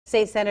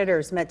State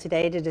senators met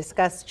today to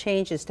discuss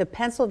changes to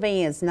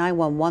Pennsylvania's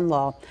 911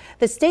 law.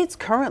 The state's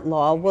current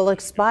law will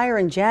expire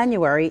in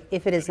January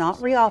if it is not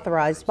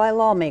reauthorized by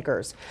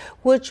lawmakers,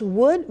 which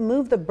would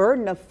move the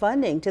burden of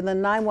funding to the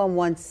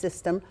 911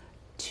 system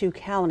to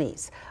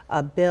counties.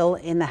 A bill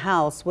in the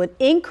House would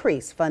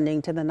increase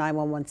funding to the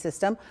 911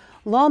 system.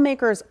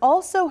 Lawmakers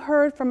also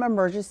heard from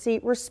emergency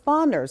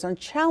responders on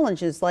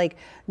challenges like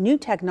new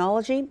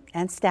technology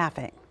and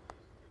staffing.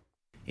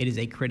 It is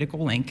a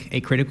critical link, a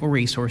critical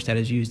resource that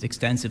is used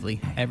extensively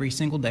every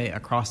single day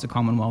across the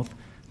Commonwealth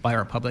by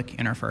our public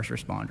and our first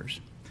responders.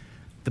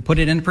 To put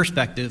it in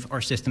perspective, our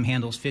system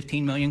handles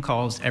 15 million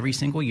calls every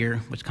single year,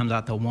 which comes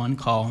out to one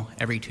call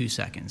every 2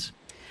 seconds.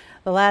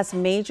 The last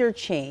major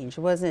change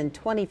was in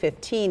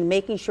 2015,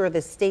 making sure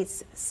the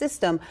state's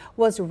system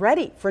was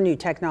ready for new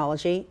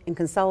technology and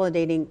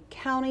consolidating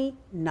county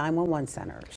 911 centers.